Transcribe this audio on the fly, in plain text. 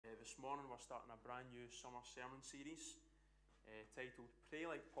this morning we're starting a brand new summer sermon series titled Pray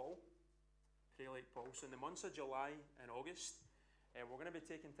Like Paul. Pray Like Paul. So in the months of July and August, we're going to be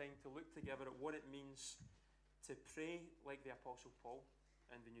taking time to look together at what it means to pray like the Apostle Paul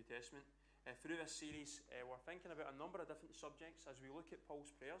in the New Testament. Through this series, we're thinking about a number of different subjects as we look at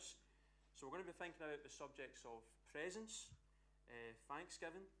Paul's prayers. So we're going to be thinking about the subjects of presence,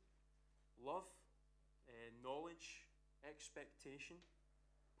 thanksgiving, love, knowledge, expectation,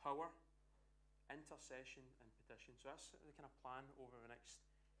 power, intercession, and petition. So that's the kind of plan over the next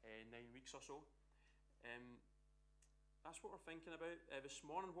 9 weeks or so. That's what we're thinking about. This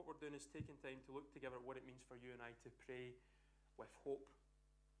morning what we're doing is taking time to look together at what it means for you and I to pray with hope.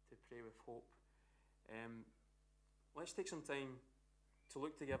 To pray with hope. Let's take some time to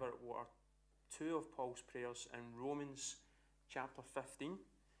look together at what are two of Paul's prayers in Romans chapter 15.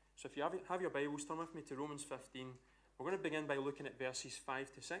 So if you have your Bibles, turn with me to Romans 15. We're going to begin by looking at verses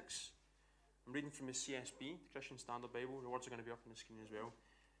 5 to 6. I'm reading from the CSB, the Christian Standard Bible. The words are going to be up on the screen as well.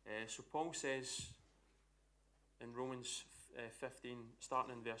 So Paul says in Romans 15,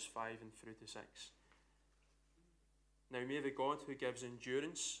 starting in verse 5 and through to 6. Now may the God who gives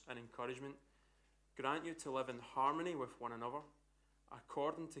endurance and encouragement grant you to live in harmony with one another,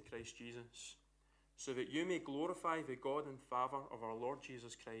 according to Christ Jesus, so that you may glorify the God and Father of our Lord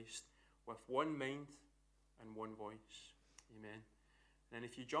Jesus Christ with one mind and one voice. Amen. And then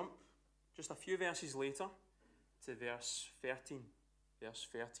if you jump just a few verses later to verse 13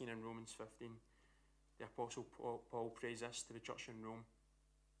 in Romans 15, the Apostle Paul prays this to the church in Rome.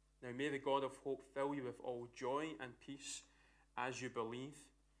 Now may the God of hope fill you with all joy and peace as you believe,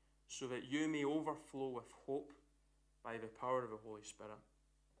 so that you may overflow with hope by the power of the Holy Spirit.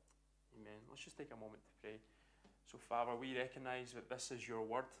 Amen. Let's just take a moment to pray. So Father, we recognize that this is your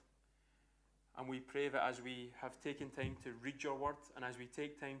word. And we pray that as we have taken time to read your word, and as we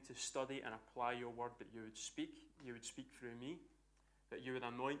take time to study and apply your word, that you would speak through me, that you would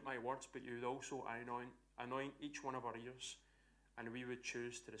anoint my words, but you would also anoint each one of our ears, and we would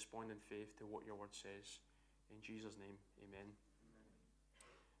choose to respond in faith to what your word says. In Jesus' name, amen.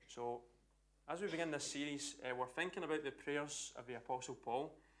 So, as we begin this series, we're thinking about the prayers of the Apostle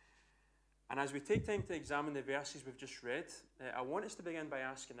Paul. And as we take time to examine the verses we've just read, I want us to begin by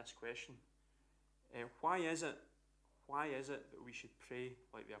asking this question. Why is it that we should pray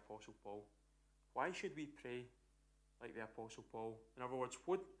like the Apostle Paul? Why should we pray like the Apostle Paul? In other words,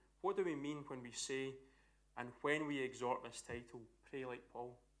 what do we mean when we say and when we exhort this title, Pray Like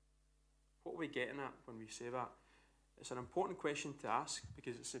Paul? What are we getting at when we say that? It's an important question to ask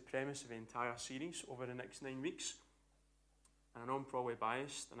because it's the premise of the entire series over the next 9 weeks. And I know I'm probably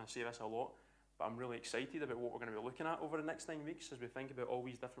biased and I say this a lot, but I'm really excited about what we're going to be looking at over the next 9 weeks as we think about all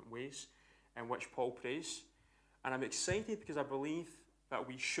these different ways in which Paul prays. And I'm excited because I believe that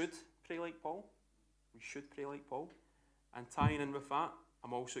we should pray like Paul. We should pray like Paul. And tying in with that,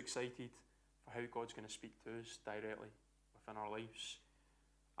 I'm also excited for how God's going to speak to us directly within our lives.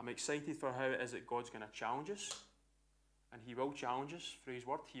 I'm excited for how it is that God's going to challenge us. And he will challenge us through his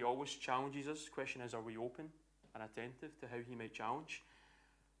word. He always challenges us. The question is, are we open and attentive to how he might challenge?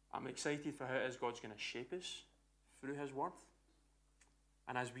 I'm excited for how it is God's going to shape us through his word.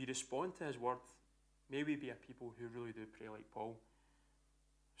 And as we respond to his word, may we be a people who really do pray like Paul.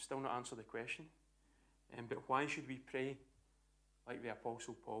 Still not answer the question. But why should we pray like the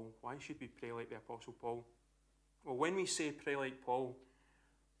Apostle Paul? Why should we pray like the Apostle Paul? Well, when we say pray like Paul,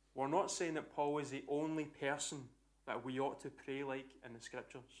 we're not saying that Paul is the only person that we ought to pray like in the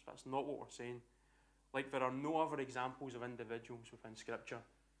Scriptures. That's not what we're saying. Like there are no other examples of individuals within Scripture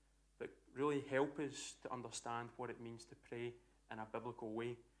that really help us to understand what it means to pray in a biblical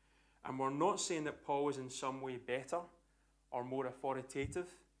way. And we're not saying that Paul is in some way better or more authoritative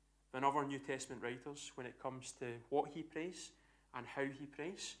than other New Testament writers when it comes to what he prays and how he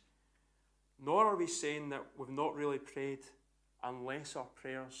prays. Nor are we saying that we've not really prayed unless our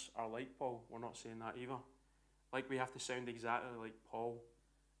prayers are like Paul. We're not saying that either. Like we have to sound exactly like Paul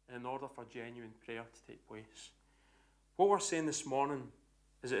in order for genuine prayer to take place. What we're saying this morning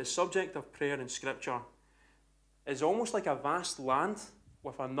is that the subject of prayer in Scripture is almost like a vast land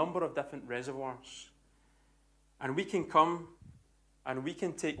with a number of different reservoirs. And we can come and we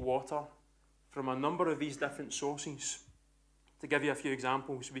can take water from a number of these different sources. To give you a few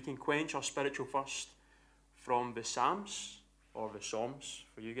examples, we can quench our spiritual thirst from the Psalms, or the Psalms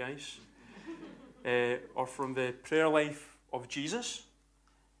for you guys, or from the prayer life of Jesus,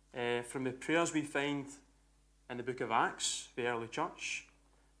 from the prayers we find in the book of Acts, the early church,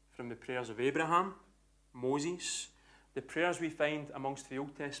 from the prayers of Abraham, Moses, the prayers we find amongst the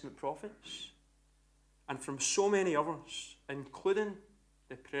Old Testament prophets, and from so many others, including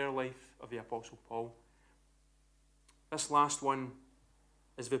the prayer life of the Apostle Paul. This last one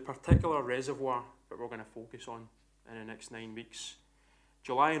is the particular reservoir that we're going to focus on in the next 9 weeks.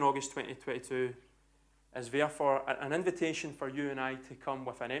 July and August 2022 is therefore an invitation for you and I to come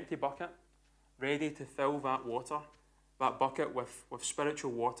with an empty bucket, ready to fill that bucket with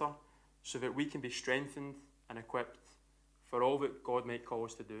spiritual water, so that we can be strengthened and equipped for all that God might call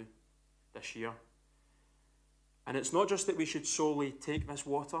us to do this year. And it's not just that we should solely take this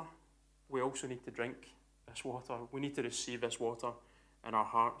water, we also need to drink this water. We need to receive this water in our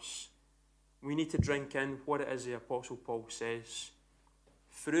hearts. We need to drink in what it is the Apostle Paul says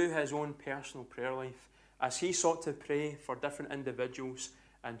through his own personal prayer life, as he sought to pray for different individuals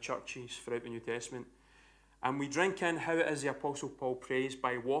and churches throughout the New Testament. And we drink in how it is the Apostle Paul prays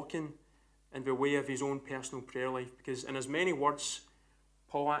by walking in the way of his own personal prayer life, because in as many words,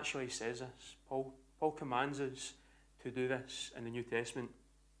 Paul actually says this. Paul commands us to do this in the New Testament.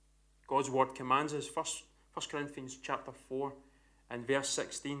 God's word commands us, 1 Corinthians chapter 4 and verse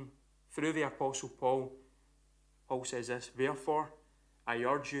 16, through the Apostle Paul, Paul says this: "Therefore, I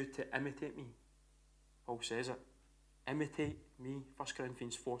urge you to imitate me." Paul says it. Imitate me, 1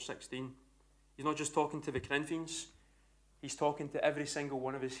 Corinthians 4:16. He's not just talking to the Corinthians, he's talking to every single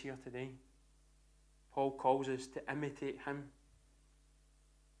one of us here today. Paul calls us to imitate him.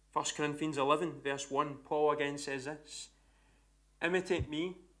 1 Corinthians 11 verse 1, Paul again says this: "Imitate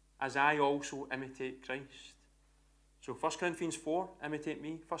me as I also imitate Christ." So 1 Corinthians 4, imitate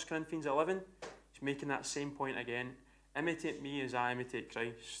me. 1 Corinthians 11, he's making that same point again. Imitate me as I imitate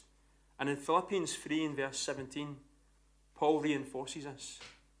Christ. And in Philippians 3 and verse 17, Paul reinforces this.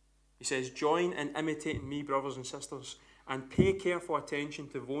 He says, "Join in imitating me, brothers and sisters, and pay careful attention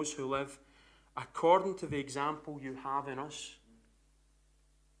to those who live according to the example you have in us."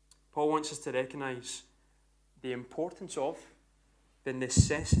 Paul wants us to recognize the importance of, the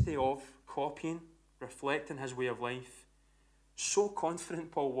necessity of copying, reflecting his way of life. So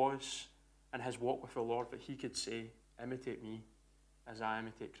confident Paul was in his walk with the Lord that he could say, "Imitate me as I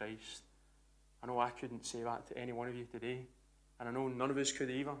imitate Christ." I know I couldn't say that to any one of you today, and I know none of us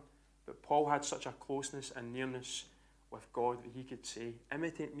could either, but Paul had such a closeness and nearness with God that he could say,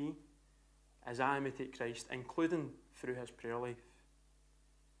 "Imitate me as I imitate Christ," including through his prayer life.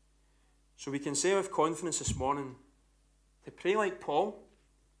 So we can say with confidence this morning, to pray like Paul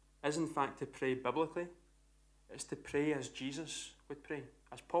is in fact to pray biblically. It's to pray as Jesus would pray.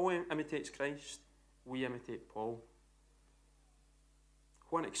 As Paul imitates Christ, we imitate Paul.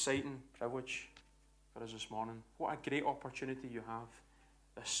 What an exciting privilege for us this morning. What a great opportunity you have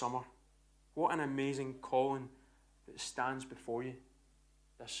this summer. What an amazing calling that stands before you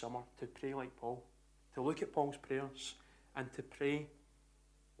this summer, to pray like Paul, to look at Paul's prayers and to pray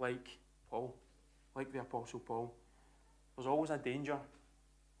like Paul, like the Apostle Paul. There's always a danger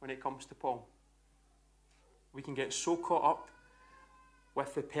when it comes to Paul. We can get so caught up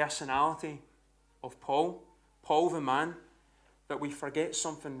with the personality of Paul the man, that we forget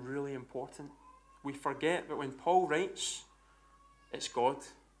something really important. We forget that when Paul writes, it's God.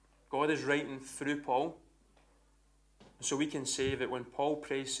 God is writing through Paul. And so we can say that when Paul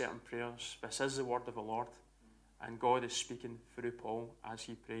prays certain prayers, this is the word of the Lord, and God is speaking through Paul as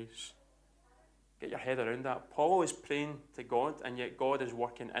he prays. Get your head around that. Paul is praying to God, and yet God is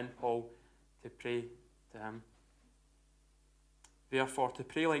working in Paul to pray to him. Therefore, to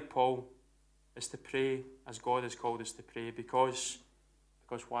pray like Paul is to pray as God has called us to pray, because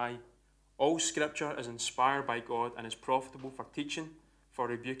why? All Scripture is inspired by God and is profitable for teaching, for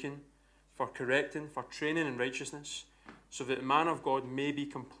rebuking, for correcting, for training in righteousness, so that the man of God may be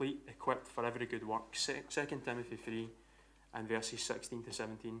complete, equipped for every good work. 2 Timothy 3 and verses 16 to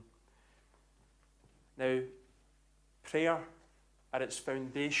 17. Now, prayer at its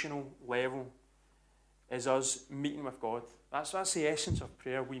foundational level is us meeting with God. That's the essence of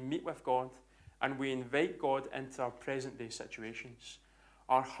prayer. We meet with God and we invite God into our present day situations.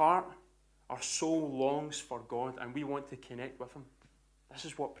 Our heart, our soul longs for God, and we want to connect with him. This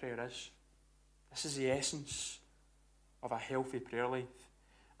is what prayer is. This is the essence of a healthy prayer life.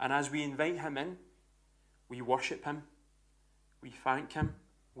 And as we invite him in, we worship him, we thank him,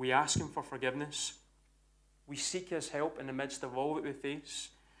 we ask him for forgiveness, we seek his help in the midst of all that we face,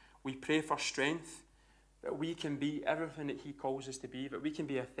 we pray for strength, that we can be everything that he calls us to be, that we can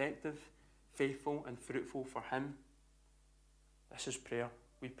be effective, faithful and fruitful for him. This is prayer.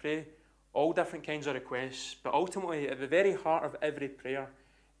 We pray all different kinds of requests, but ultimately at the very heart of every prayer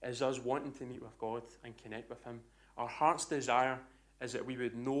is us wanting to meet with God and connect with him. Our heart's desire is that we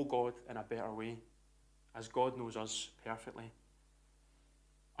would know God in a better way, as God knows us perfectly.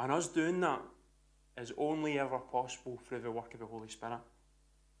 And us doing that is only ever possible through the work of the Holy Spirit.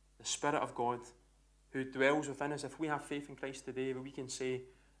 the Spirit of God who dwells within us. If we have faith in Christ today, we can say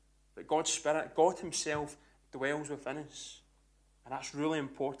that God's Spirit, God himself, dwells within us. And that's really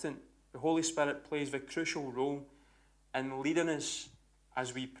important. The Holy Spirit plays a crucial role in leading us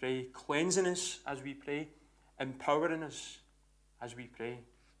as we pray, cleansing us as we pray, empowering us as we pray.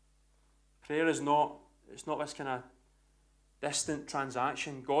 Prayer is not this kind of distant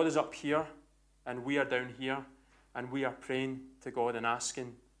transaction. God is up here and we are down here and we are praying to God and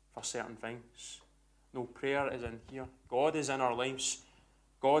asking for certain things. No, prayer is in here. God is in our lives.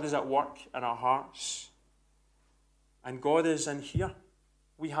 God is at work in our hearts. And God is in here.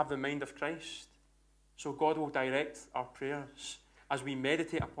 We have the mind of Christ. So God will direct our prayers as we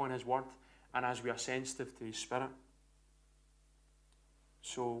meditate upon his word and as we are sensitive to his Spirit.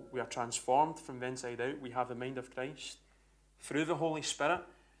 So we are transformed from the inside out. We have the mind of Christ. Through the Holy Spirit,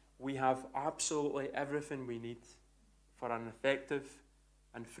 we have absolutely everything we need for an effective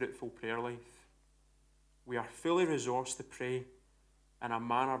and fruitful prayer life. We are fully resourced to pray in a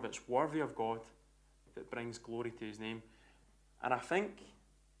manner that's worthy of God, that brings glory to his name. And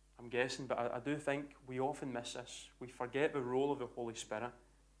I'm guessing, but I do think we often miss this. We forget the role of the Holy Spirit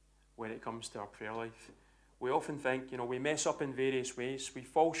when it comes to our prayer life. We often think, we mess up in various ways. We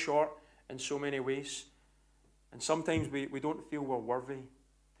fall short in so many ways. And sometimes we don't feel we're worthy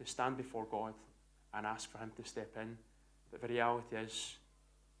to stand before God and ask for him to step in. But the reality is,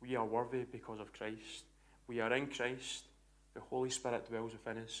 we are worthy because of Christ. We are in Christ. The Holy Spirit dwells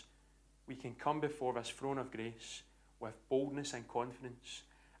within us. We can come before this throne of grace with boldness and confidence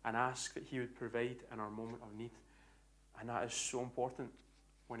and ask that he would provide in our moment of need. And that is so important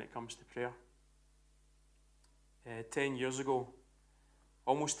when it comes to prayer. 10 years ago,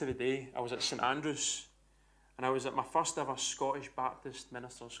 almost to the day, I was at St Andrews and I was at my first ever Scottish Baptist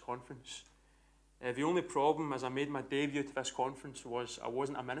Ministers' Conference. The only problem as I made my debut to this conference was I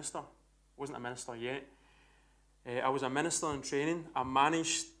wasn't a minister. I wasn't a minister yet. I was a minister in training. I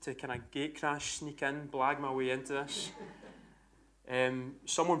managed to kind of gate crash, sneak in, blag my way into this.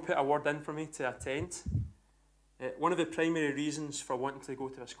 Someone put a word in for me to attend. One of the primary reasons for wanting to go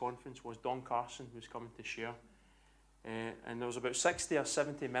to this conference was Don Carson, who was coming to share. And there was about 60 or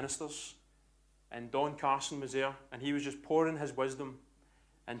 70 ministers, and Don Carson was there, and he was just pouring his wisdom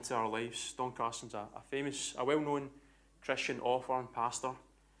into our lives. Don Carson's a well-known Christian author and pastor.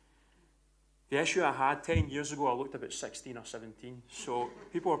 The issue I had 10 years ago, I looked about 16 or 17, so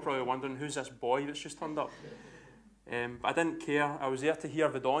people were probably wondering, who's this boy that's just turned up? But I didn't care. I was there to hear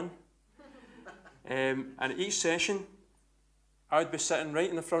the Don. And at each session, I would be sitting right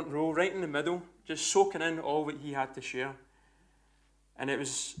in the front row, right in the middle, just soaking in all that he had to share. And it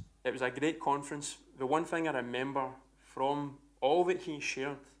was a great conference. The one thing I remember from all that he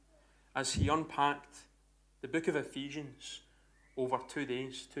shared as he unpacked the book of Ephesians over 2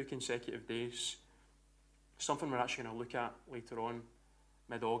 days, 2 consecutive days, something we're actually going to look at later on,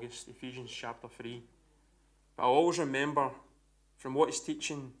 mid-August, Ephesians chapter 3. But I always remember from what his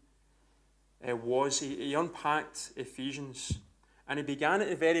teaching was, he unpacked Ephesians. And he began at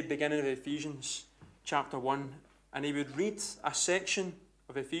the very beginning of Ephesians chapter 1. And he would read a section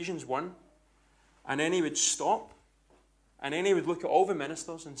of Ephesians 1. And then he would stop. And then he would look at all the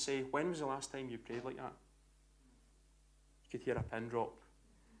ministers and say, when was the last time you prayed like that? You could hear a pin drop.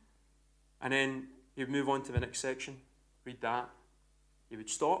 And then he would move on to the next section, read that. He would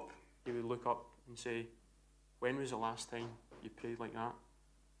stop. He would look up and say, when was the last time you prayed like that?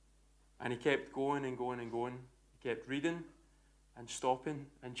 And he kept going and going and going. He kept reading and stopping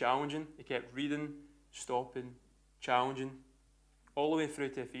and challenging. He kept reading, stopping, challenging, all the way through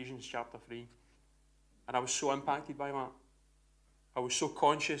to Ephesians chapter 3. And I was so impacted by that. I was so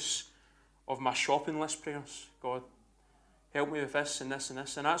conscious of my shopping list prayers. God, help me with this and this and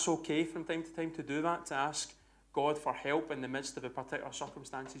this. And that's okay from time to time to do that, to ask God for help in the midst of the particular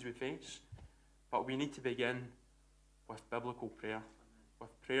circumstances we face. But we need to begin with biblical prayer,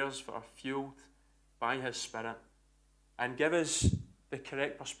 with prayers that are fueled by his Spirit and give us the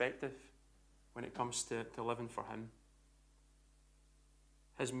correct perspective when it comes to living for him.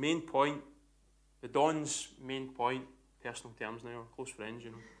 His main point, the Don's main point, personal terms now, close friends,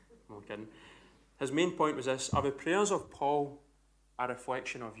 I'm not kidding. His main point was this: are the prayers of Paul a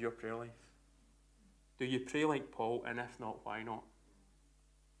reflection of your prayer life? Do you pray like Paul? And if not, why not?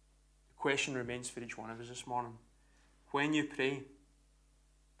 The question remains for each one of us this morning. When you pray,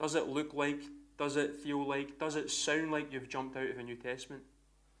 does it look like, does it feel like, does it sound like you've jumped out of the New Testament?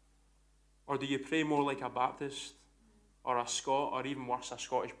 Or do you pray more like a Baptist, or a Scot, or even worse, a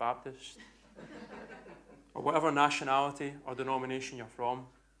Scottish Baptist? Or whatever nationality or denomination you're from?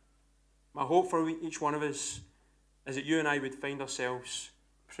 My hope for each one of us is that you and I would find ourselves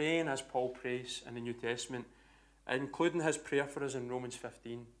praying as Paul prays in the New Testament, including his prayer for us in Romans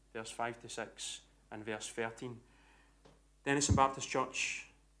 15, verse 5 to 6 and verse 13. Denison Baptist Church,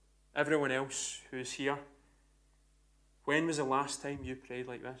 everyone else who is here, when was the last time you prayed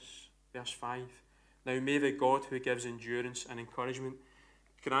like this? Verse 5. Now may the God who gives endurance and encouragement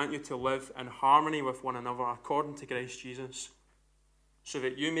grant you to live in harmony with one another according to Christ Jesus, so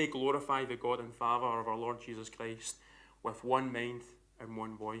that you may glorify the God and Father of our Lord Jesus Christ with one mind and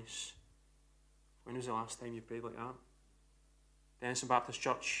one voice. When was the last time you prayed like that? Denison Baptist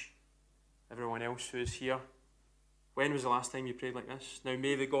Church, everyone else who is here, when was the last time you prayed like this? Now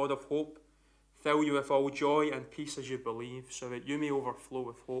may the God of hope fill you with all joy and peace as you believe, so that you may overflow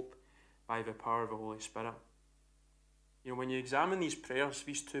with hope by the power of the Holy Spirit. You know, when you examine these prayers,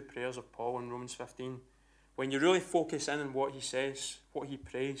 these two prayers of Paul in Romans 15, when you really focus in on what he says, what he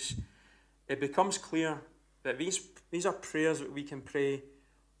prays, it becomes clear that these are prayers that we can pray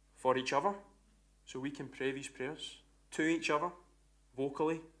for each other. So we can pray these prayers to each other,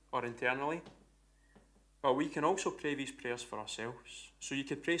 vocally or internally. But we can also pray these prayers for ourselves. So you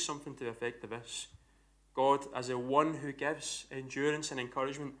could pray something to the effect of this: God, as the one who gives endurance and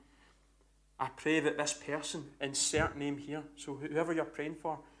encouragement, I pray that this person, insert name here, so whoever you're praying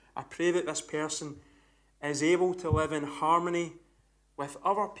for, I pray that this person is able to live in harmony with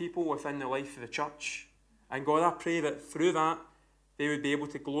other people within the life of the church. And God, I pray that through that, they would be able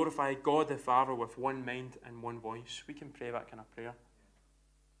to glorify God the Father with one mind and one voice. We can pray that kind of prayer.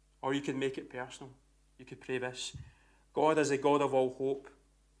 Or you can make it personal. You could pray this: God, as the God of all hope,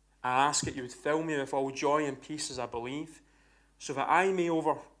 I ask that you would fill me with all joy and peace as I believe, so that I may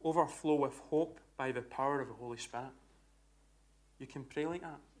overflow with hope by the power of the Holy Spirit. You can pray like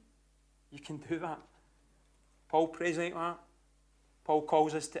that. You can do that. Paul prays like that. Paul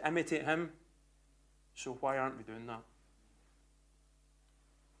calls us to imitate him. So why aren't we doing that?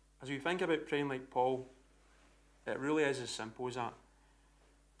 As we think about praying like Paul, it really is as simple as that.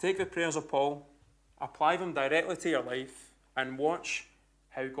 Take the prayers of Paul, apply them directly to your life, and watch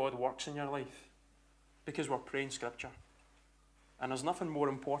how God works in your life. Because we're praying Scripture. And there's nothing more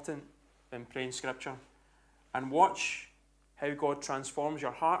important than praying Scripture. And watch how God transforms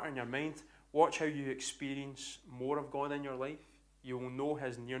your heart and your mind. Watch how you experience more of God in your life. You will know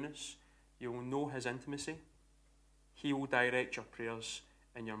his nearness. You will know his intimacy. He will direct your prayers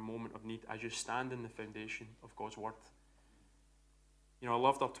in your moment of need as you stand in the foundation of God's Word. You know, I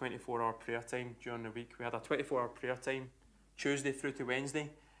loved our 24-hour prayer time during the week. We had a 24-hour prayer time, Tuesday through to Wednesday,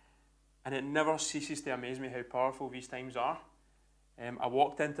 and it never ceases to amaze me how powerful these times are. I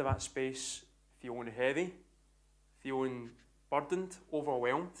walked into that space feeling heavy, feeling burdened,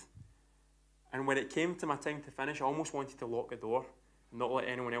 overwhelmed, and when it came to my time to finish, I almost wanted to lock the door and not let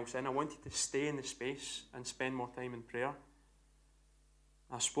anyone else in. I wanted to stay in the space and spend more time in prayer.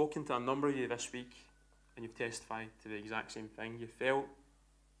 I've spoken to a number of you this week, and you've testified to the exact same thing. You felt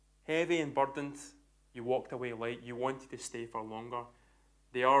heavy and burdened. You walked away light. You wanted to stay for longer.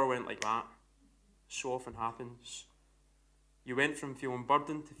 The hour went like that. So often happens. You went from feeling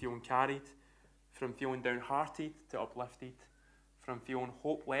burdened to feeling carried, from feeling downhearted to uplifted, from feeling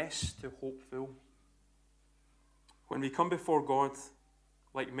hopeless to hopeful. When we come before God,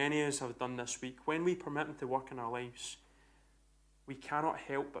 like many of us have done this week, when we permit him to work in our lives, we cannot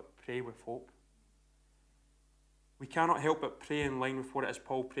help but pray with hope. We cannot help but pray in line with what it is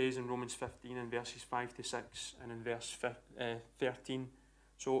Paul prays in Romans 15 in verses 5 to 6 and in verse 13.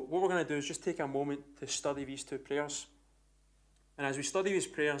 So what we're going to do is just take a moment to study these two prayers. And as we study these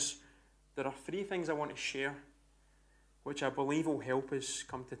prayers, there are three things I want to share, which I believe will help us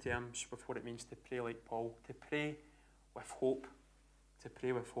come to terms with what it means to pray like Paul, to pray with hope, to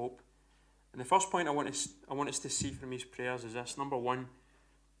pray with hope. And the first point I want us to see from these prayers is this. Number one,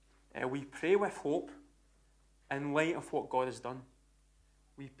 we pray with hope in light of what God has done.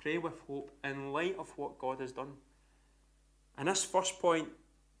 We pray with hope in light of what God has done. And this first point,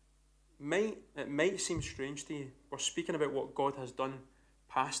 it might seem strange to you. We're speaking about what God has done,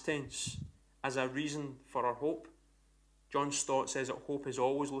 past tense, as a reason for our hope. John Stott says that hope is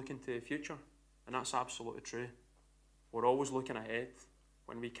always looking to the future, and that's absolutely true. We're always looking ahead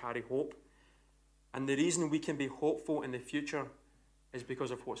when we carry hope. And the reason we can be hopeful in the future is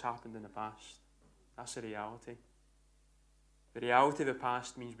because of what's happened in the past. That's the reality. The reality of the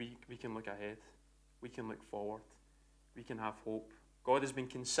past means we can look ahead. We can look forward. We can have hope. God has been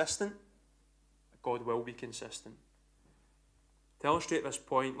consistent. God will be consistent. To illustrate this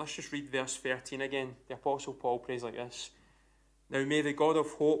point, let's just read verse 13 again. The Apostle Paul prays like this. Now may the God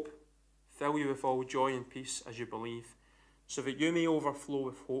of hope fill you with all joy and peace as you believe, so that you may overflow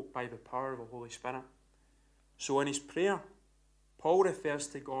with hope by the power of the Holy Spirit. So in his prayer, Paul refers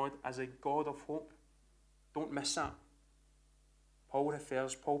to God as a God of hope. Don't miss that.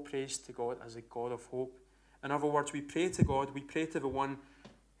 Paul prays to God as a God of hope. In other words, we pray to God, we pray to the one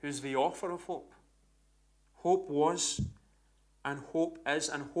who's the author of hope. Hope was, and hope is,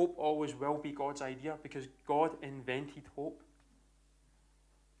 and hope always will be God's idea, because God invented hope.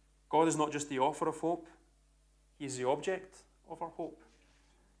 God is not just the author of hope, He is the object of our hope.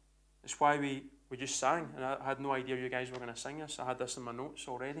 That's why we just sang, and I had no idea you guys were going to sing this. I had this in my notes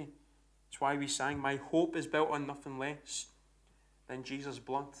already. That's why we sang, my hope is built on nothing less than Jesus'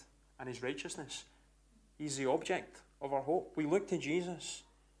 blood and His righteousness. He's the object of our hope. We look to Jesus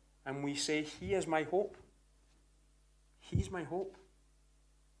and we say, He is my hope. He's my hope.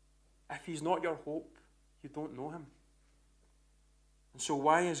 If He's not your hope, you don't know Him. And so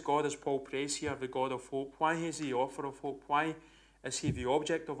why is God, as Paul prays here, the God of hope? Why is He the author of hope? Why is He the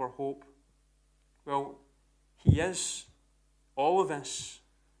object of our hope? Well, He is all of this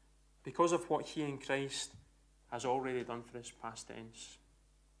because of what He in Christ has already done for us, past tense.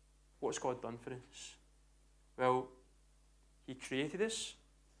 What's God done for us? Well, He created us.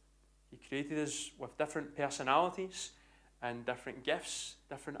 He created us with different personalities and different gifts,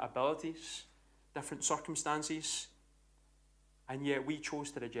 different abilities, different circumstances. And yet we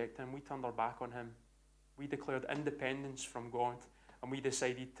chose to reject Him. We turned our back on Him. We declared independence from God. And we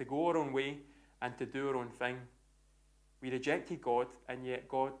decided to go our own way and to do our own thing. We rejected God, and yet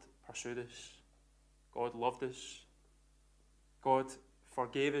God pursued us. God loved us. God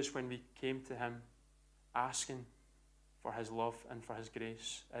forgave us when we came to Him, asking for His love and for His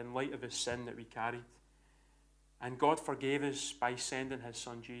grace in light of the sin that we carried. And God forgave us by sending His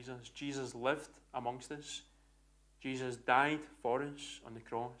Son Jesus. Jesus lived amongst us. Jesus died for us on the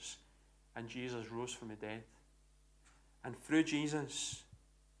cross, and Jesus rose from the dead. And through Jesus,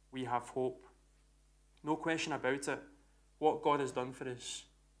 we have hope. No question about it. What God has done for us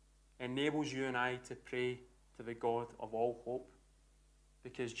enables you and I to pray to the God of all hope,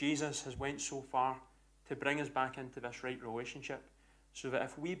 because Jesus has went so far to bring us back into this right relationship, so that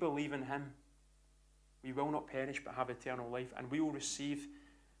if we believe in Him, we will not perish but have eternal life, and we will receive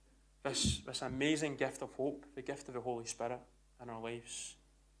this amazing gift of hope, the gift of the Holy Spirit in our lives,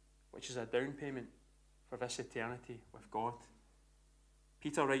 which is a down payment for this eternity with God.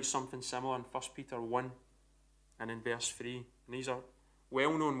 Peter writes something similar in 1 Peter 1 and in verse 3. And these are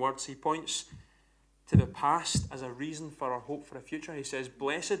well-known words. He points to the past as a reason for our hope for the future. He says,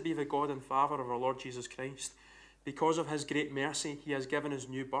 "Blessed be the God and Father of our Lord Jesus Christ. Because of His great mercy, He has given us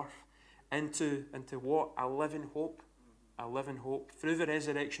new birth into what? A living hope. A living hope through the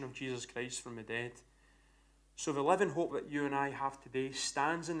resurrection of Jesus Christ from the dead." So the living hope that you and I have today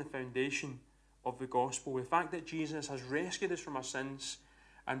stands in the foundation of the gospel. The fact that Jesus has rescued us from our sins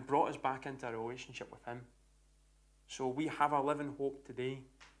and brought us back into a relationship with Him. So we have a living hope today.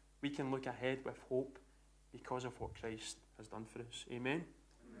 We can look ahead with hope because of what Christ has done for us. Amen?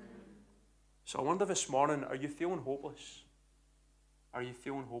 Amen. So I wonder this morning, are you feeling hopeless? Are you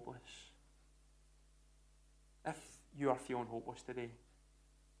feeling hopeless? If you are feeling hopeless today,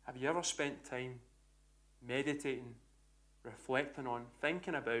 have you ever spent time meditating, reflecting on,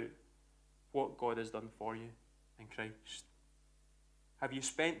 thinking about what God has done for you in Christ? Have you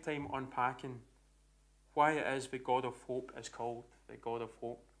spent time unpacking why it is the God of hope is called the God of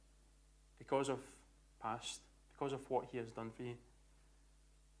hope? Because of past, because of what He has done for you.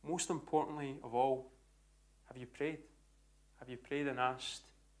 Most importantly of all, have you prayed? Have you prayed and asked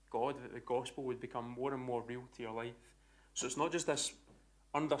God that the gospel would become more and more real to your life? So it's not just this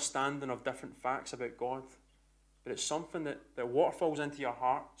understanding of different facts about God, but it's something that waterfalls into your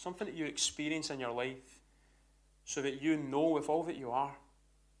heart, something that you experience in your life, so that you know with all that you are,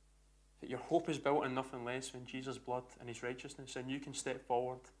 that your hope is built on nothing less than Jesus' blood and His righteousness, and you can step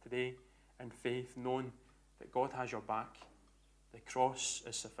forward today in faith, knowing that God has your back. The cross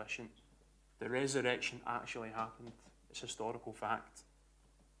is sufficient. The resurrection actually happened. It's historical fact.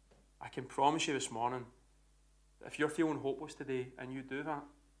 I can promise you this morning that if you're feeling hopeless today and you do that,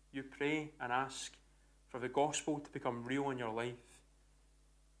 you pray and ask for the gospel to become real in your life,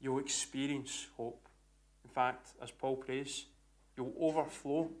 you'll experience hope. In fact, as Paul prays, you'll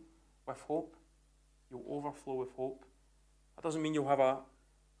overflow with hope. You'll overflow with hope. That doesn't mean you'll have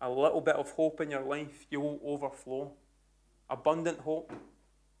a little bit of hope in your life. You'll overflow. Abundant hope.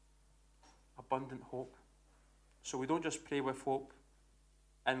 Abundant hope. So we don't just pray with hope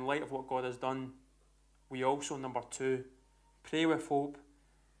in light of what God has done. We also, number 2, pray with hope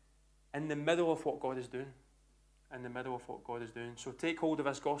in the middle of what God is doing. In the middle of what God is doing. So take hold of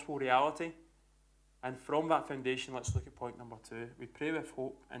this gospel reality. And from that foundation, let's look at point number 2. We pray with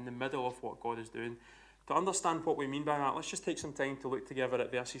hope in the middle of what God is doing. To understand what we mean by that, let's just take some time to look together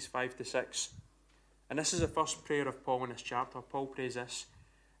at verses 5 to 6. And this is the first prayer of Paul in this chapter. Paul prays this: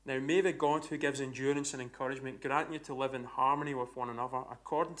 "Now may the God who gives endurance and encouragement grant you to live in harmony with one another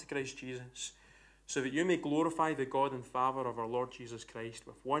according to Christ Jesus, so that you may glorify the God and Father of our Lord Jesus Christ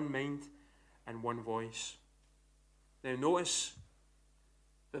with one mind and one voice." Now notice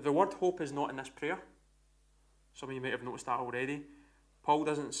that the word hope is not in this prayer. Some of you might have noticed that already. Paul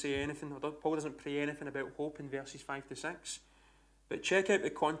doesn't say anything, Paul doesn't pray anything about hope in verses 5 to 6. But check out the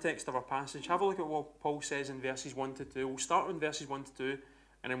context of our passage. Have a look at what Paul says in verses 1 to 2. We'll start with verses 1 to 2,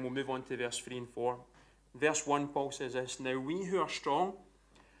 and then we'll move on to verse 3 and 4. Verse 1, Paul says this: "Now we who are strong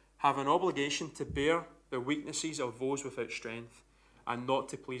have an obligation to bear the weaknesses of those without strength, and not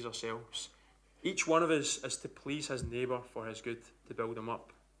to please ourselves. Each one of us is to please his neighbour for his good, to build him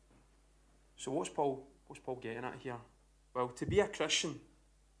up." So what's Paul getting at here? Well, to be a Christian,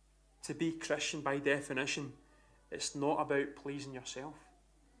 to be Christian by definition, it's not about pleasing yourself.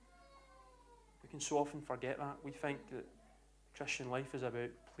 We can so often forget that. We think that Christian life is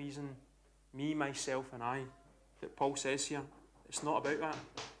about pleasing me, myself, and I. That Paul says here, it's not about that.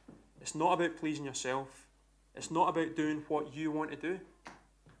 It's not about pleasing yourself. It's not about doing what you want to do.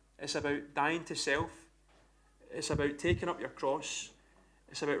 It's about dying to self. It's about taking up your cross.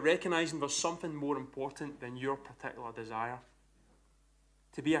 It's about recognising there's something more important than your particular desire.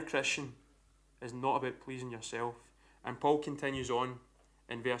 To be a Christian is not about pleasing yourself. And Paul continues on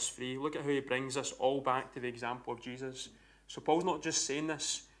in verse 3. Look at how he brings this all back to the example of Jesus. So Paul's not just saying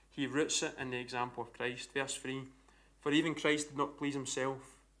this, he roots it in the example of Christ. Verse 3, "For even Christ did not please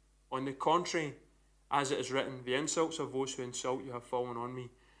himself. On the contrary, as it is written, the insults of those who insult you have fallen on me.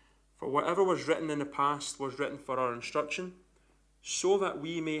 For whatever was written in the past was written for our instruction, so that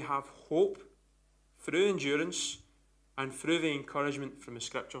we may have hope through endurance and through the encouragement from the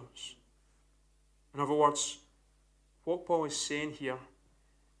Scriptures." In other words, what Paul is saying here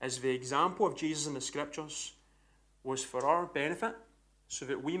is the example of Jesus in the Scriptures was for our benefit, so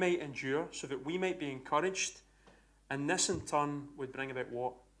that we might endure, so that we might be encouraged, and this in turn would bring about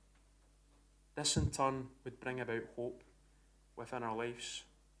what? This in turn would bring about hope within our lives.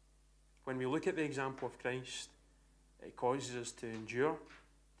 When we look at the example of Christ, it causes us to endure,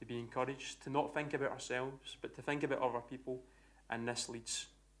 to be encouraged, to not think about ourselves, but to think about other people, and this leads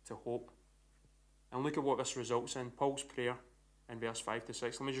to hope. And look at what this results in. Paul's prayer in verse 5 to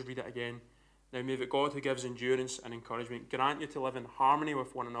 6. Let me just read it again. "Now may the God who gives endurance and encouragement grant you to live in harmony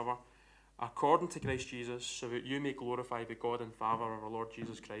with one another, according to Christ Jesus, so that you may glorify the God and Father of our Lord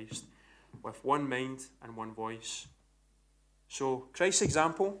Jesus Christ, with one mind and one voice." So Christ's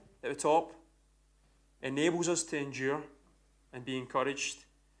example at the top enables us to endure and be encouraged.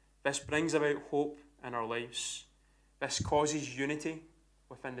 This brings about hope in our lives. This causes unity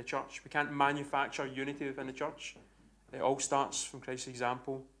within the church. We can't manufacture unity within the church. It all starts from Christ's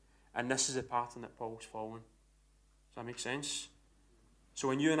example, and this is the pattern that Paul's following. Does that make sense? So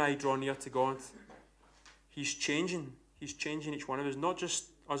when you and I draw near to God, He's changing each one of us, not just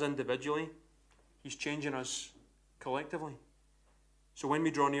us individually. He's changing us collectively. So when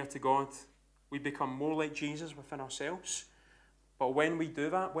we draw near to God, we become more like Jesus within ourselves. But when we do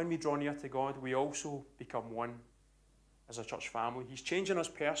that, when we draw near to God, we also become one as a church family. He's changing us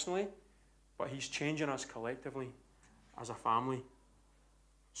personally, but He's changing us collectively as a family.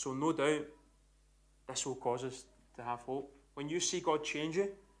 So no doubt, this will cause us to have hope. When you see God change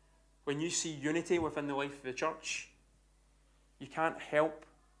you, when you see unity within the life of the church, you can't help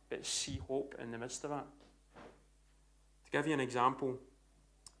but see hope in the midst of that. To give you an example,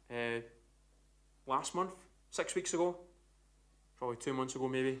 last month, 6 weeks ago, probably 2 months ago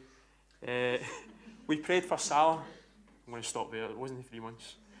maybe, we prayed for Salah. I'm going to stop there, it wasn't 3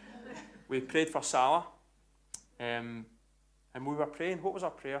 months. We prayed for Salah, and we were praying. What was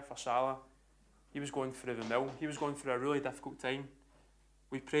our prayer for Salah? He was going through the mill. He was going through a really difficult time.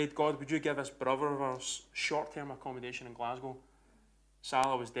 We prayed, "God, would you give this brother of ours short-term accommodation in Glasgow?"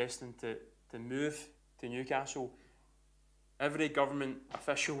 Salah was destined to move to Newcastle. Every government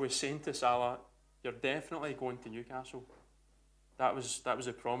official was saying to Salah, "You're definitely going to Newcastle." That was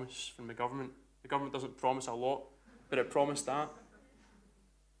a promise from the government. The government doesn't promise a lot, but it promised that.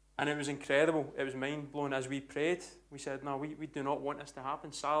 And it was incredible. It was mind-blowing. As we prayed, we said, "No, we do not want this to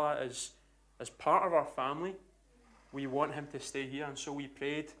happen. Salah is part of our family. We want him to stay here." And so we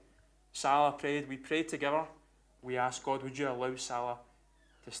prayed. Salah prayed. We prayed together. We asked God, "Would you allow Salah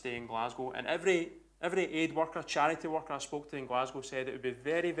to stay in Glasgow?" And every aid worker, charity worker I spoke to in Glasgow said it would be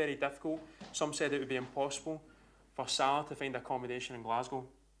very, very difficult. Some said it would be impossible for Salah to find accommodation in Glasgow.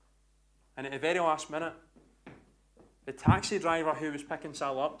 And at the very last minute, The taxi driver who was picking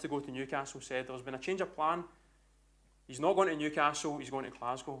Salah up to go to Newcastle said there's been a change of plan. He's not going to Newcastle, he's going to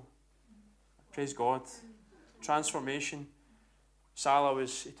Glasgow. Praise God. Transformation. Salah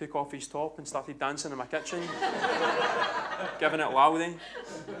he took off his top and started dancing in my kitchen, giving it loudly.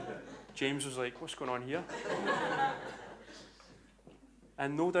 James was like, what's going on here?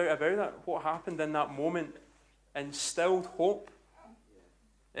 And no doubt about it, what happened in that moment instilled hope.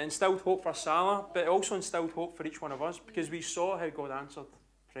 It instilled hope for Salah, but it also instilled hope for each one of us, because we saw how God answered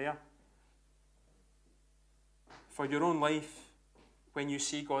prayer. For your own life, when you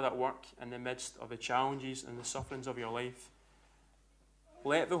see God at work in the midst of the challenges and the sufferings of your life,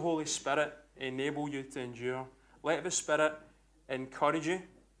 let the Holy Spirit enable you to endure. Let the Spirit encourage you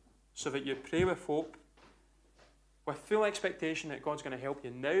so that you pray with hope, with full expectation that God's going to help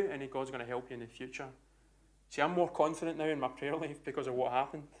you now and that God's going to help you in the future. See, I'm more confident now in my prayer life because of what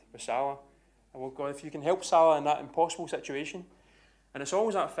happened with Salah. And well, God, if you can help Salah in that impossible situation. And it's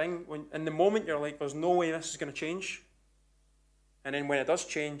always that thing, when in the moment you're like, there's no way this is going to change. And then when it does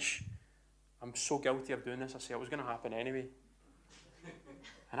change, I'm so guilty of doing this. I say, it was going to happen anyway.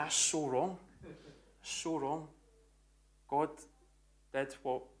 And that's so wrong. So wrong. God did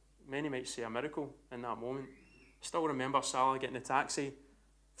what many might say a miracle in that moment. I still remember Salah getting a taxi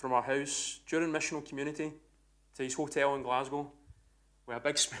from our house during missional community to his hotel in Glasgow with a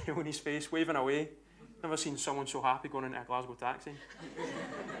big smile on his face, waving away. Never seen someone so happy going into a Glasgow taxi.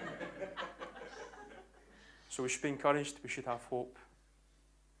 So we should be encouraged, we should have hope.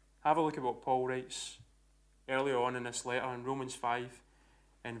 Have a look at what Paul writes earlier on in this letter in Romans 5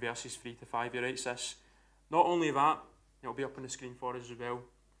 in verses 3 to 5. He writes this, not only that, it'll be up on the screen for us as well,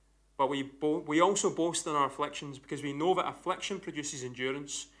 but we also boast in our afflictions because we know that affliction produces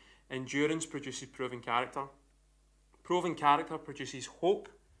endurance, endurance produces proven character, proven character produces hope.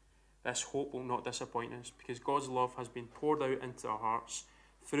 This hope will not disappoint us because God's love has been poured out into our hearts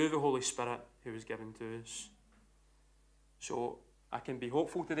through the Holy Spirit who was given to us. So I can be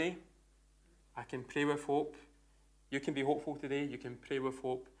hopeful today. I can pray with hope. You can be hopeful today. You can pray with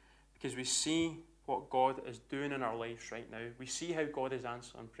hope because we see what God is doing in our lives right now. We see how God is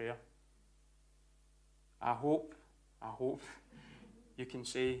answering prayer. I hope you can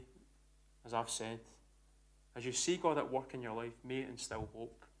say, as I've said, as you see God at work in your life, may it instill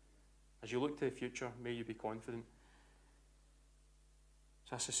hope. As you look to the future, may you be confident.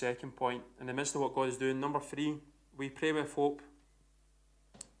 So that's the second point. In the midst of what God is doing, number 3, we pray with hope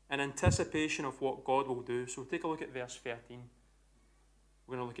in anticipation of what God will do. So take a look at verse 13.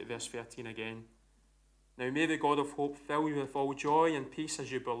 We're going to look at verse 13 again. Now may the God of hope fill you with all joy and peace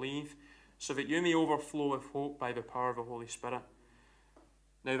as you believe, so that you may overflow with hope by the power of the Holy Spirit.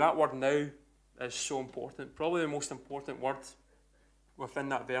 Now that word now is so important, probably the most important word within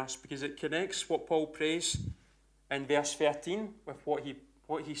that verse, because it connects what Paul prays in verse 13 with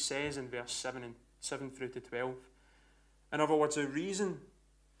what he says in verse 7 through to 12. In other words, the reason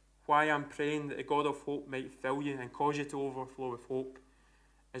why I'm praying that the God of hope might fill you and cause you to overflow with hope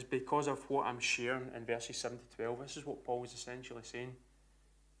is because of what I'm sharing in verses 7 to 12. This is what Paul is essentially saying.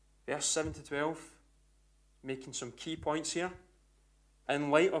 Verse 7 to 12, making some key points here. In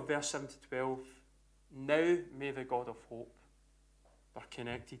light of verse 7 to 12, now may the God of hope. They're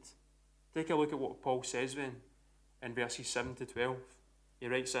connected. Take a look at what Paul says then in verses 7 to 12. He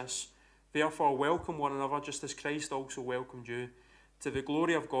writes this, therefore welcome one another just as Christ also welcomed you, to the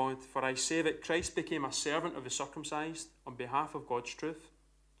glory of God. For I say that Christ became a servant of the circumcised on behalf of God's truth,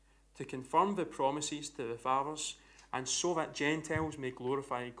 to confirm the promises to the fathers, and so that Gentiles may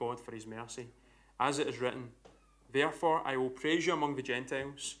glorify God for his mercy. As it is written, therefore I will praise you among the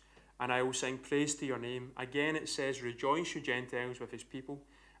Gentiles, and I will sing praise to your name. Again it says, rejoice, you Gentiles, with his people.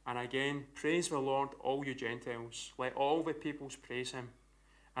 And again, praise the Lord, all you Gentiles. Let all the peoples praise him.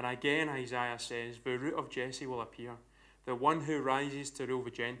 And again Isaiah says, the root of Jesse will appear, the one who rises to rule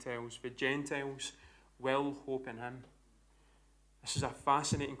the Gentiles. The Gentiles will hope in him. This is a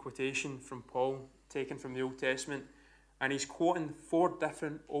fascinating quotation from Paul, taken from the Old Testament. And he's quoting 4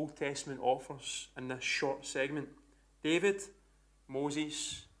 different Old Testament authors in this short segment. David,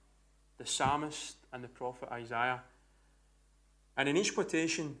 Moses, the psalmist, and the prophet Isaiah. And in each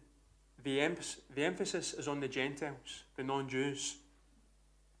quotation, the emphasis is on the Gentiles, the non-Jews.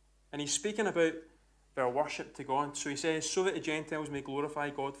 And he's speaking about their worship to God. So he says, so that the Gentiles may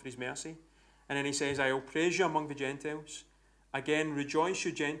glorify God for his mercy. And then he says, I will praise you among the Gentiles. Again, rejoice,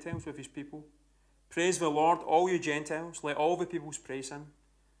 you Gentiles, with his people. Praise the Lord, all you Gentiles. Let all the peoples praise him.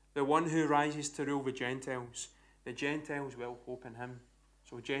 The one who rises to rule the Gentiles. The Gentiles will hope in him.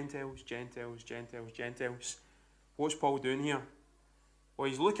 So Gentiles, Gentiles, Gentiles, Gentiles. What's Paul doing here? Well,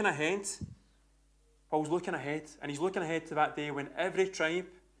 he's looking ahead Paul's looking ahead, and he's looking ahead to that day when every tribe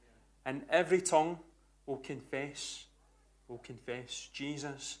and every tongue will confess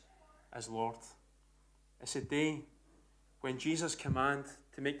Jesus as Lord. It's a day when Jesus' command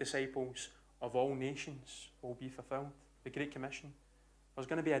to make disciples of all nations will be fulfilled. The Great Commission. There's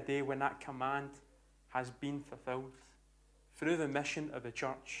going to be a day when that command has been fulfilled through the mission of the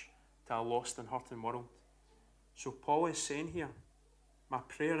church to a lost and hurting world. So Paul is saying here, my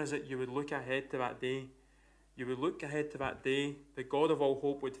prayer is that you would look ahead to that day. You would look ahead to that day. The God of all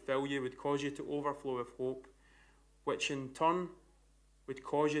hope would fill you, would cause you to overflow with hope, which in turn would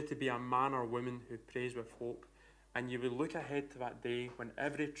cause you to be a man or woman who prays with hope. And you would look ahead to that day when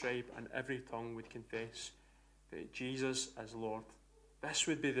every tribe and every tongue would confess that Jesus is Lord. This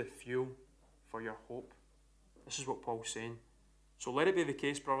would be the fuel for your hope. This is what Paul's saying. So let it be the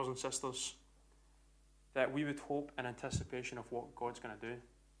case, brothers and sisters, that we would hope in anticipation of what God's going to do.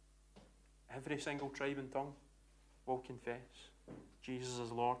 Every single tribe and tongue will confess Jesus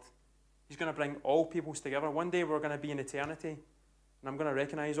is Lord. He's going to bring all peoples together. One day we're going to be in eternity, and I'm going to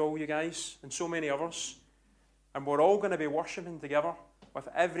recognize all you guys and so many others, and we're all going to be worshipping together with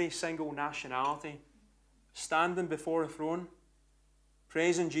every single nationality, standing before the throne,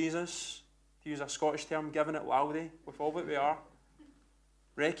 praising Jesus, to use a Scottish term, giving it loudly with all that we are,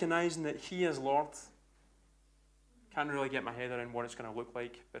 recognizing that He is Lord. Can't really get my head around what it's going to look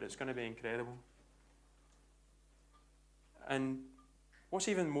like, but it's going to be incredible. And what's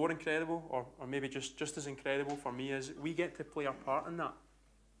even more incredible, or maybe just as incredible for me, is we get to play our part in that.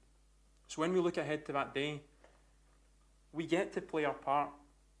 So when we look ahead to that day, we get to play our part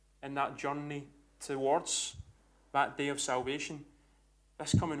in that journey towards that day of salvation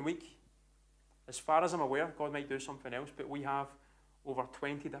this coming week. As far as I'm aware, God might do something else, but we have over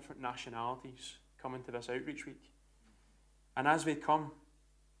 20 different nationalities coming to this outreach week. And as they come,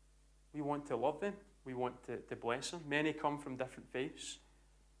 we want to love them. We want to bless them. Many come from different faiths.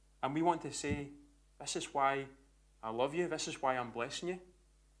 And we want to say, this is why I love you. This is why I'm blessing you.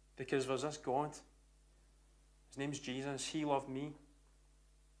 Because there's this God. His name's Jesus. He loved me.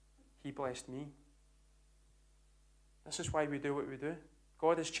 He blessed me. This is why we do what we do.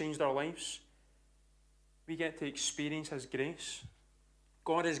 God has changed our lives. We get to experience His grace.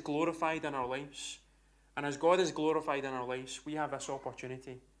 God is glorified in our lives. And as God is glorified in our lives, we have this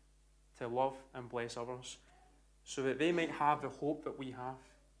opportunity to love and bless others so that they might have the hope that we have.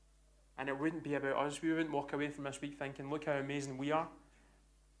 And it wouldn't be about us. We wouldn't walk away from this week thinking, look how amazing we are.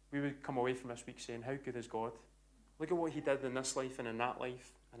 We would come away from this week saying, how good is God? Look at what He did in this life and in that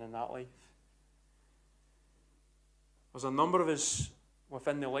life and in that life. There's a number of us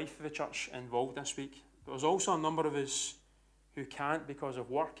within the life of the church involved this week. But there's also a number of us who can't because of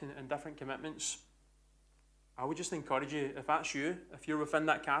work and different commitments. I would just encourage you, if that's you, if you're within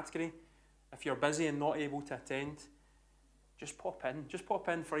that category, if you're busy and not able to attend, just pop in. Just pop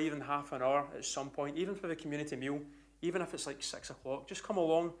in for even half an hour at some point, even for the community meal, even if it's like 6 o'clock. Just come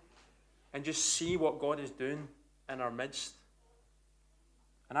along and just see what God is doing in our midst.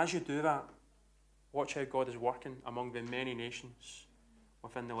 And as you do that, watch how God is working among the many nations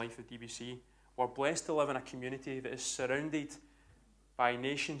within the life of DBC. We're blessed to live in a community that is surrounded by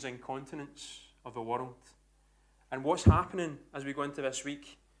nations and continents of the world. And what's happening as we go into this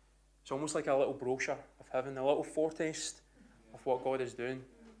week, it's almost like a little brochure of heaven, a little foretaste of what God is doing.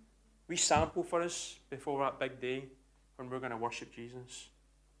 We sample for us before that big day when we're going to worship Jesus.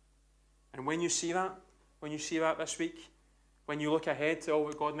 And when you see that this week, when you look ahead to all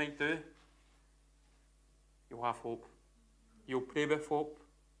that God might do, you'll have hope. You'll pray with hope.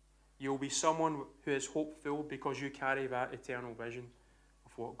 You'll be someone who is hopeful because you carry that eternal vision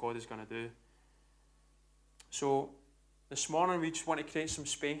of what God is going to do. So this morning we just want to create some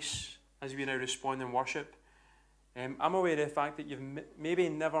space as we now respond in worship. I'm aware of the fact that you've maybe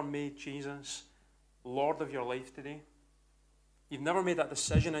never made Jesus Lord of your life today. You've never made that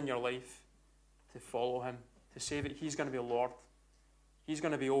decision in your life to follow Him, to say that He's going to be Lord. He's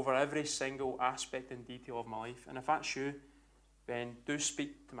going to be over every single aspect and detail of my life. And if that's you, then do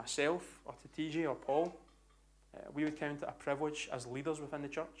speak to myself or to TJ or Paul. We would count it a privilege as leaders within the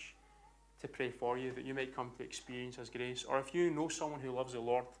church to pray for you, that you might come to experience His grace. Or if you know someone who loves the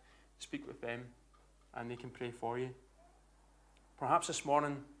Lord, speak with them and they can pray for you. Perhaps this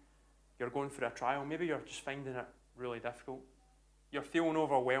morning you're going through a trial. Maybe you're just finding it really difficult. You're feeling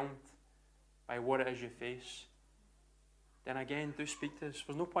overwhelmed by what it is you face. Then again, do speak to us.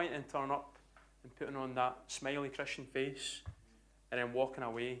 There's no point in turning up and putting on that smiley Christian face and then walking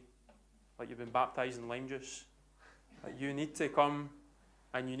away like you've been baptized in lime juice. Like you need to come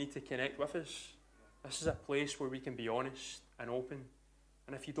and you need to connect with us. This is a place where we can be honest and open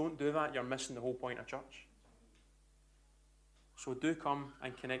And if you don't do that, you're missing the whole point of church. So do come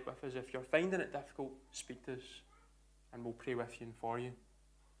and connect with us. If you're finding it difficult, speak to us and we'll pray with you and for you.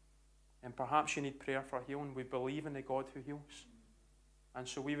 And perhaps you need prayer for healing. We believe in the God who heals. And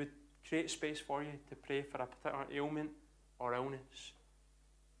so we would create space for you to pray for a particular ailment or illness.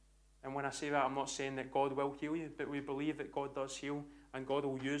 And when I say that, I'm not saying that God will heal you, but we believe that God does heal, and God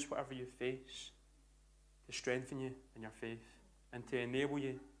will use whatever you face to strengthen you in your faith and to enable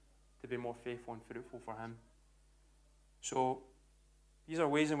you to be more faithful and fruitful for Him. So these are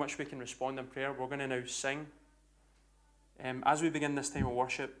ways in which we can respond in prayer. We're going to now sing. As we begin this time of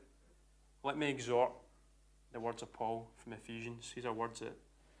worship, let me exhort the words of Paul from Ephesians. These are words that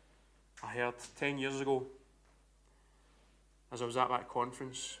I heard 10 years ago as I was at that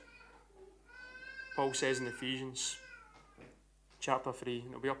conference. Paul says in Ephesians chapter 3, and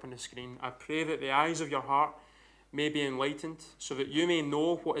it'll be up on the screen, I pray that the eyes of your heart may be enlightened, so that you may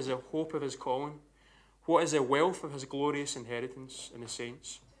know what is the hope of his calling, what is the wealth of his glorious inheritance in the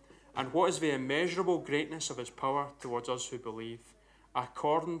saints, and what is the immeasurable greatness of his power towards us who believe,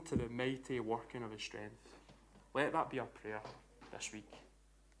 according to the mighty working of his strength. Let that be our prayer this week.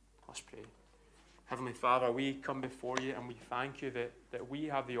 Let's pray. Heavenly Father, we come before you and we thank you that we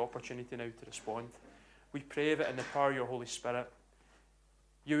have the opportunity now to respond. We pray that in the power of your Holy Spirit,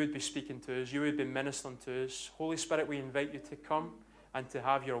 you would be speaking to us, you would be ministering to us. Holy Spirit, we invite you to come and to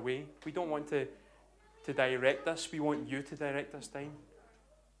have your way. We don't want to direct us, we want you to direct this time.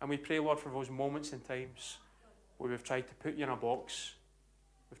 And we pray, Lord, for those moments and times where we've tried to put you in a box,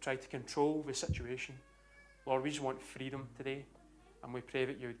 we've tried to control the situation. Lord, we just want freedom today, and we pray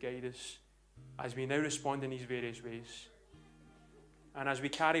that you would guide us as we now respond in these various ways. And as we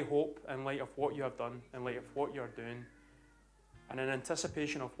carry hope in light of what you have done, in light of what you are doing, and in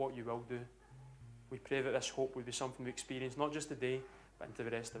anticipation of what you will do, we pray that this hope will be something we experience not just today, but into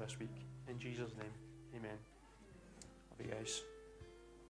the rest of this week. In Jesus' name, amen. Love you guys.